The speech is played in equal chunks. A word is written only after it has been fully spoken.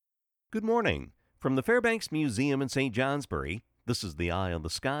Good morning. From the Fairbanks Museum in St. Johnsbury, this is the Eye on the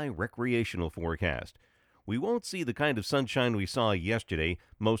Sky recreational forecast. We won't see the kind of sunshine we saw yesterday,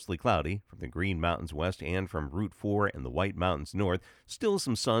 mostly cloudy, from the Green Mountains west and from Route 4 and the White Mountains north. Still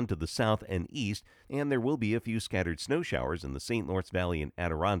some sun to the south and east, and there will be a few scattered snow showers in the St. Lawrence Valley and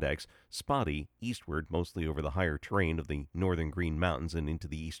Adirondacks, spotty eastward, mostly over the higher terrain of the northern Green Mountains and into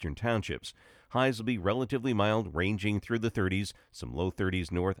the eastern townships. Highs will be relatively mild, ranging through the 30s, some low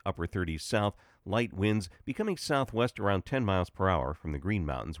 30s north, upper 30s south, light winds becoming southwest around 10 miles per hour from the Green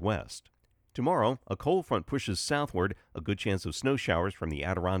Mountains west. Tomorrow, a cold front pushes southward, a good chance of snow showers from the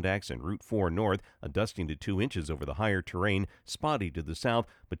Adirondacks and Route 4 north, a dusting to 2 inches over the higher terrain, spotty to the south,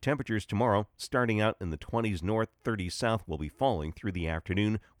 but temperatures tomorrow, starting out in the 20s north, 30s south, will be falling through the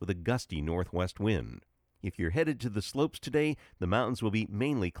afternoon with a gusty northwest wind. If you're headed to the slopes today, the mountains will be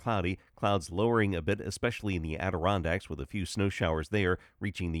mainly cloudy, clouds lowering a bit, especially in the Adirondacks, with a few snow showers there,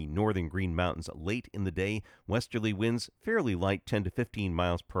 reaching the northern Green Mountains late in the day. Westerly winds fairly light, 10 to 15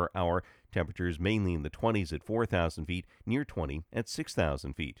 miles per hour. Temperatures mainly in the 20s at 4,000 feet, near 20 at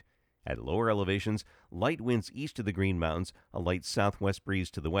 6,000 feet. At lower elevations, light winds east of the Green Mountains, a light southwest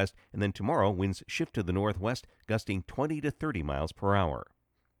breeze to the west, and then tomorrow winds shift to the northwest, gusting 20 to 30 miles per hour.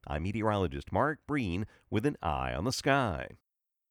 I'm meteorologist Mark Breen with an eye on the sky.